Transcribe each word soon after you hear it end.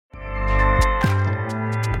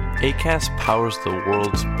Acast powers the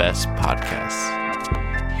world's best podcasts.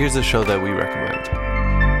 Here's a show that we recommend.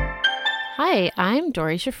 Hi, I'm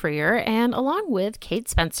Dory Shafrier, and along with Kate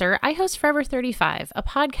Spencer, I host Forever 35, a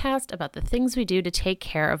podcast about the things we do to take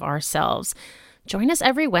care of ourselves. Join us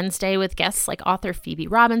every Wednesday with guests like author Phoebe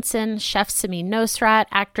Robinson, chef Samin Nosrat,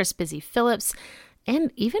 actress Busy Phillips,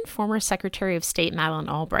 and even former Secretary of State Madeleine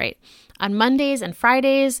Albright. On Mondays and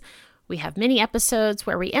Fridays, we have mini episodes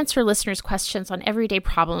where we answer listeners' questions on everyday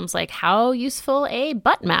problems like how useful a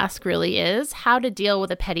butt mask really is, how to deal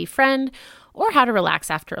with a petty friend, or how to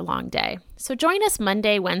relax after a long day. So join us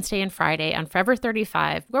Monday, Wednesday, and Friday on Forever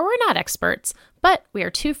 35, where we're not experts, but we are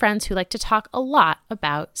two friends who like to talk a lot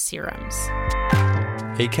about serums.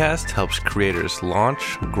 Acast helps creators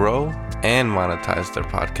launch, grow, and monetize their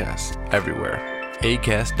podcasts everywhere.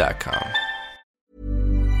 Acast.com.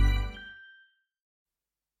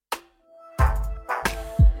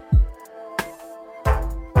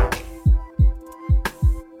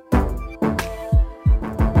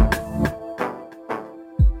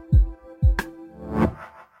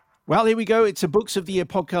 Well, here we go. It's a Books of the Year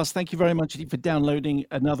podcast. Thank you very much for downloading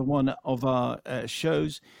another one of our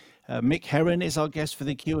shows. Mick Herron is our guest for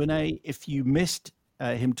the Q&A. If you missed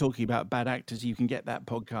him talking about bad actors, you can get that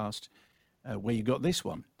podcast where you got this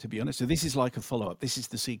one, to be honest. So this is like a follow-up. This is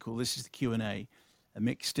the sequel. This is the Q&A.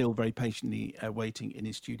 Mick's still very patiently waiting in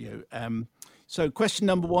his studio. So question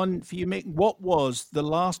number one for you, Mick. What was the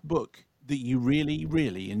last book that you really,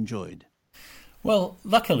 really enjoyed? Well,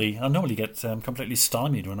 luckily, I normally get completely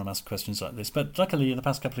stymied when I'm asked questions like this, but luckily in the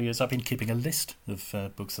past couple of years I've been keeping a list of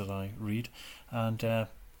books that I read and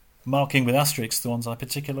marking with asterisks the ones I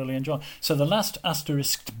particularly enjoy. So the last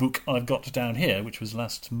asterisked book I've got down here, which was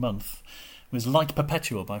last month, was Light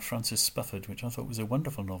Perpetual by Francis Spufford, which I thought was a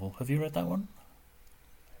wonderful novel. Have you read that one?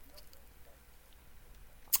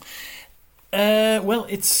 Well,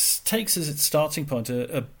 it takes as its starting point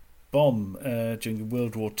a bomb during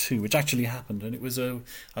World War II, which actually happened, and it was I'm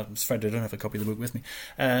afraid I don't have a copy of the book with me.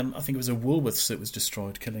 I think it was a Woolworths that was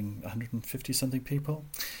destroyed, killing 150-something people.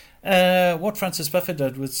 What Francis Spufford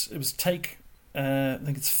did was take, I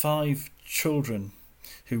think it's 5 children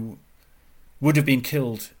who would have been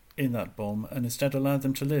killed in that bomb, and instead allowed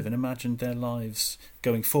them to live and imagined their lives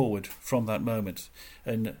going forward from that moment,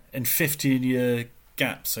 and in 15-year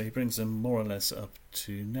gap. So he brings them more or less up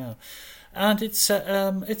to now. And it's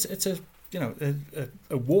a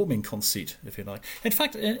warming conceit, if you like. In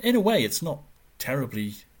fact, in a way, it's not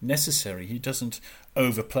terribly necessary. He doesn't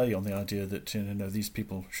overplay on the idea that these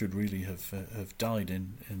people should really have died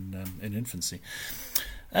in infancy.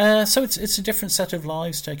 So it's a different set of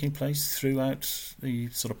lives taking place throughout the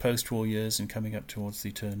sort of post-war years and coming up towards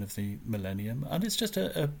the turn of the millennium, and it's just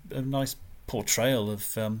a nice portrayal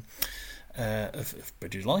of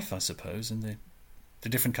British life, I suppose, and the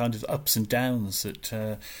different kind of ups and downs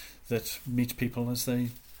that meet people as they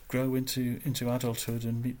grow into adulthood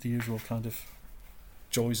and meet the usual kind of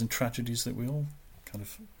joys and tragedies that we all kind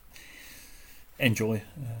of enjoy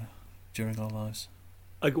during our lives.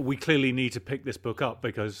 We clearly need to pick this book up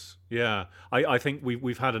because, I think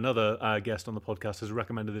we've had another guest on the podcast has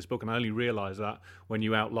recommended this book, and I only realised that when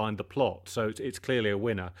you outlined the plot. So it's clearly a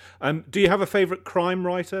winner. Do you have a favourite crime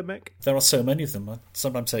writer, Mick? There are so many of them. I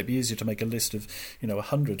sometimes say it'd be easier to make a list of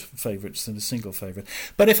 100 favourites than a single favourite.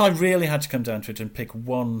 But if I really had to come down to it and pick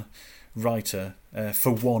one writer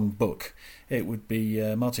for one book, it would be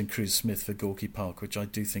Martin Cruise-Smith for Gorky Park, which I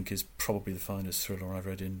do think is probably the finest thriller I've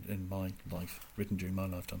read in my life, written during my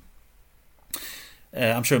lifetime.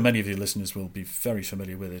 I'm sure many of your listeners will be very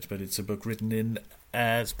familiar with it, but it's a book written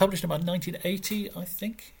it's published in about 1980, I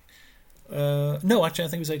think. No, actually, I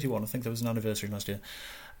think it was 81. I think there was an anniversary last year.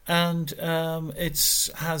 And it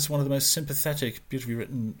has one of the most sympathetic,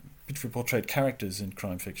 beautifully portrayed characters in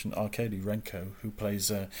crime fiction, Arkady Renko, who plays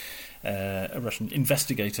a Russian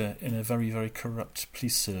investigator in a very, very corrupt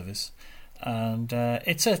police service. And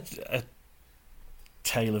it's a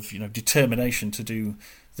tale of determination to do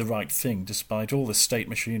the right thing, despite all the state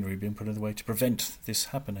machinery being put in the way to prevent this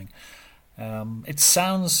happening. It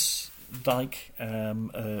sounds like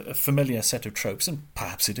a familiar set of tropes, and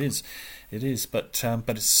perhaps it is, but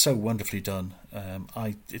it's so wonderfully done.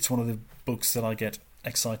 It's one of the books that I get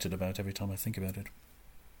excited about every time I think about it.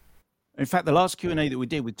 In fact, the last Q&A that we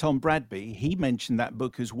did with Tom Bradby, he mentioned that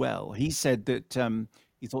book as well. He said that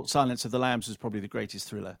he thought Silence of the Lambs was probably the greatest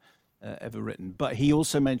thriller ever written, but he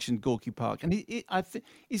also mentioned Gorky Park, and I think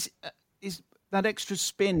is that extra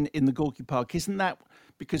spin in the Gorky Park, isn't that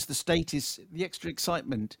because the state is the extra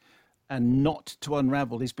excitement and not to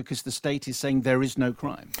unravel is because the state is saying there is no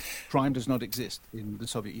crime. Crime does not exist in the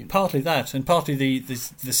Soviet Union. Partly that, and partly the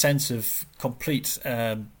sense of complete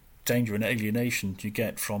danger and alienation you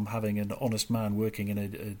get from having an honest man working in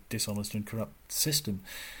a dishonest and corrupt system.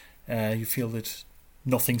 You feel that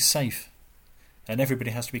nothing's safe, and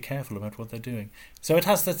everybody has to be careful about what they're doing. So it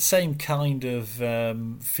has that same kind of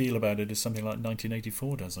feel about it as something like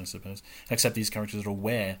 1984 does, I suppose, except these characters are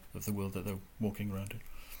aware of the world that they're walking around in.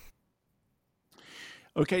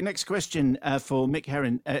 Okay, next question for Mick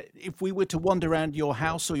Herron. If we were to wander around your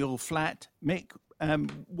house or your flat, Mick,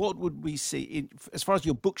 what would we see? As far as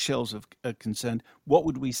your bookshelves are concerned, what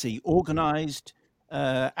would we see? Organised,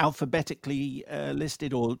 alphabetically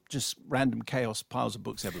listed, or just random chaos, piles of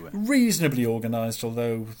books everywhere? Reasonably organised,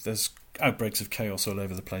 although there's outbreaks of chaos all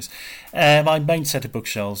over the place. My main set of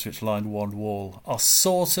bookshelves, which line one wall, are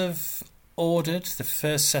sort of ordered. The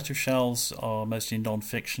first set of shelves are mostly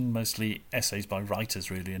non-fiction, mostly essays by writers,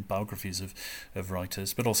 really, and biographies of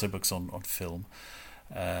writers, but also books on film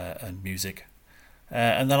and music.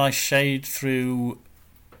 And then I shade through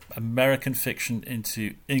American fiction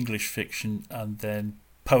into English fiction, and then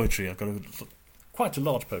poetry. I've got quite a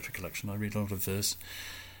large poetry collection. I read a lot of verse.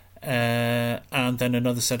 And then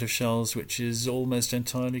another set of shelves which is almost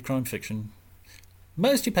entirely crime fiction.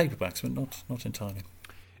 Mostly paperbacks, but not entirely.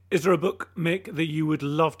 Is there a book, Mick, that you would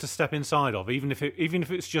love to step inside of, even if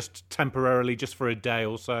it's just temporarily, just for a day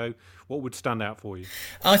or so? What would stand out for you?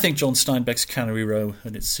 I think John Steinbeck's Cannery Row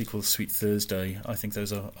and its sequel, Sweet Thursday. I think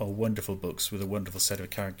those are wonderful books with a wonderful set of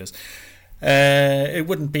characters. It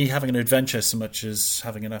wouldn't be having an adventure so much as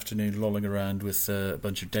having an afternoon lolling around with a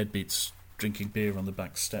bunch of deadbeats drinking beer on the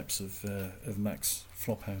back steps of Mac's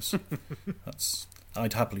Flophouse.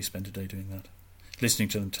 I'd happily spend a day doing that, listening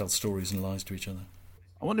to them tell stories and lies to each other.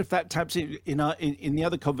 I wonder if that taps in the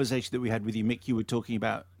other conversation that we had with you, Mick. You were talking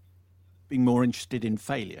about being more interested in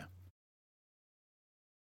failure.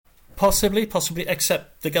 Possibly.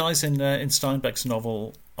 Except the guys in Steinbeck's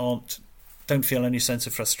novel don't feel any sense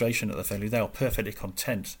of frustration at their failure. They are perfectly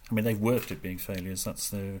content. I mean, they've worked at being failures.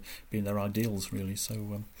 That's been their ideals, really.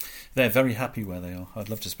 So they're very happy where they are. I'd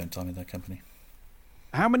love to spend time in their company.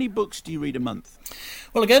 How many books do you read a month?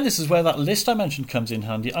 Well, again, this is where that list I mentioned comes in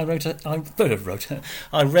handy. I read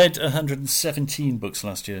 117 books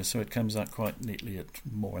last year, so it comes out quite neatly at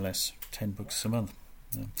more or less 10 books a month.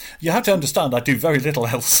 Yeah. You have to understand, I do very little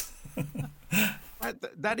else.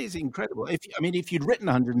 That is incredible. If you'd written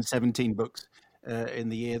 117 books in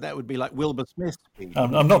the year, that would be like Wilbur Smith.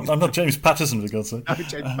 I'm not James Patterson, for God's sake. No,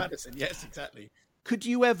 James Patterson. Yes, exactly. Could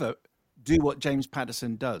you ever do what James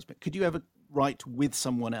Patterson does? But could you ever write with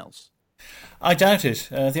someone else? I doubt it.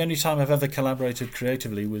 The only time I've ever collaborated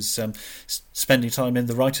creatively was spending time in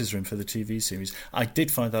the writer's room for the TV series. I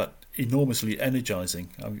did find that enormously energising.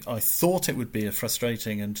 I thought it would be a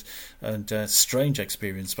frustrating and strange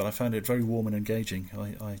experience, but I found it very warm and engaging.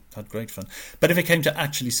 I had great fun. But if it came to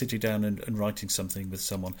actually sitting down and writing something with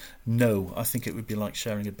someone, no, I think it would be like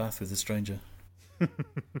sharing a bath with a stranger.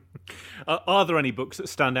 Are there any books that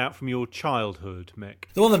stand out from your childhood, Mick?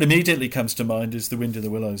 The one that immediately comes to mind is The Wind in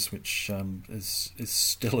the Willows, which is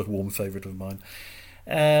still a warm favourite of mine.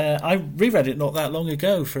 I reread it not that long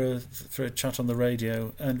ago for a chat on the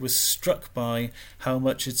radio and was struck by how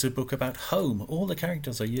much it's a book about home. All the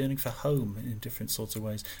characters are yearning for home in different sorts of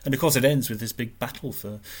ways. And of course it ends with this big battle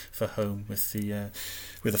for home with the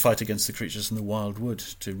fight against the creatures in the wild wood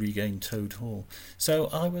to regain Toad Hall. So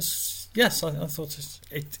I thought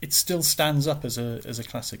it still stands up as a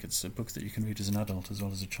classic. It's a book that you can read as an adult as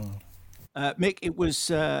well as a child. Mick, it was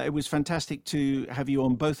fantastic to have you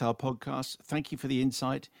on both our podcasts. Thank you for the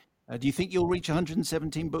insight. Do you think you'll reach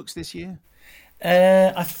 117 books this year?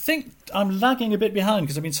 I think I'm lagging a bit behind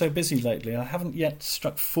because I've been so busy lately. I haven't yet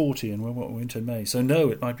struck 40 and we're into May. So no,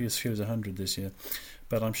 it might be as few as 100 this year.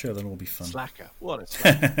 But I'm sure they'll all be fun. Slacker. What a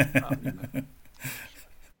slacker.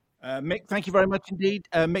 Mick, thank you very much indeed.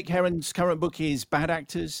 Mick Herron's current book is Bad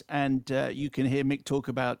Actors, and you can hear Mick talk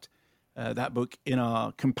about that book in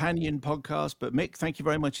our companion podcast. But Mick, thank you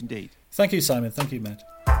very much indeed. Thank you, Simon. Thank you, Matt.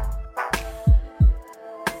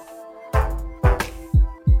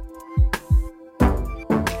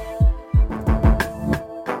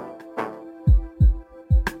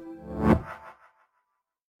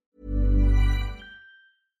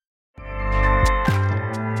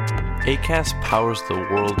 Acast powers the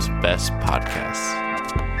world's best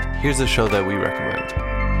podcasts. Here's a show that we recommend.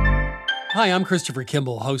 Hi, I'm Christopher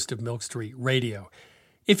Kimball, host of Milk Street Radio.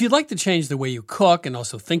 If you'd like to change the way you cook and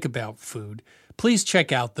also think about food, please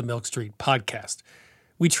check out the Milk Street podcast.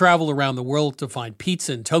 We travel around the world to find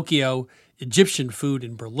pizza in Tokyo, Egyptian food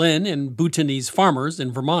in Berlin, and Bhutanese farmers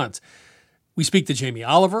in Vermont. We speak to Jamie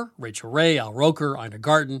Oliver, Rachel Ray, Al Roker, Ina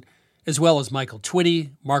Garten, as well as Michael Twitty,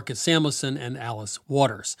 Marcus Samuelson, and Alice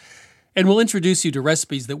Waters. And we'll introduce you to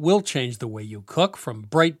recipes that will change the way you cook, from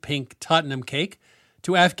bright pink Tottenham cake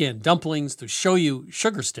to Afghan dumplings to shoyu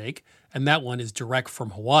sugar steak, and that one is direct from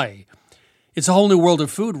Hawaii. It's a whole new world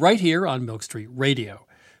of food right here on Milk Street Radio.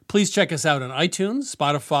 Please check us out on iTunes,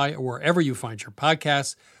 Spotify, or wherever you find your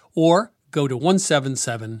podcasts, or go to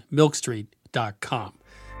 177milkstreet.com.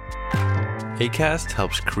 Acast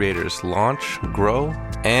helps creators launch, grow,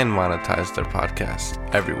 and monetize their podcasts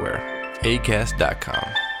everywhere.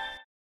 Acast.com.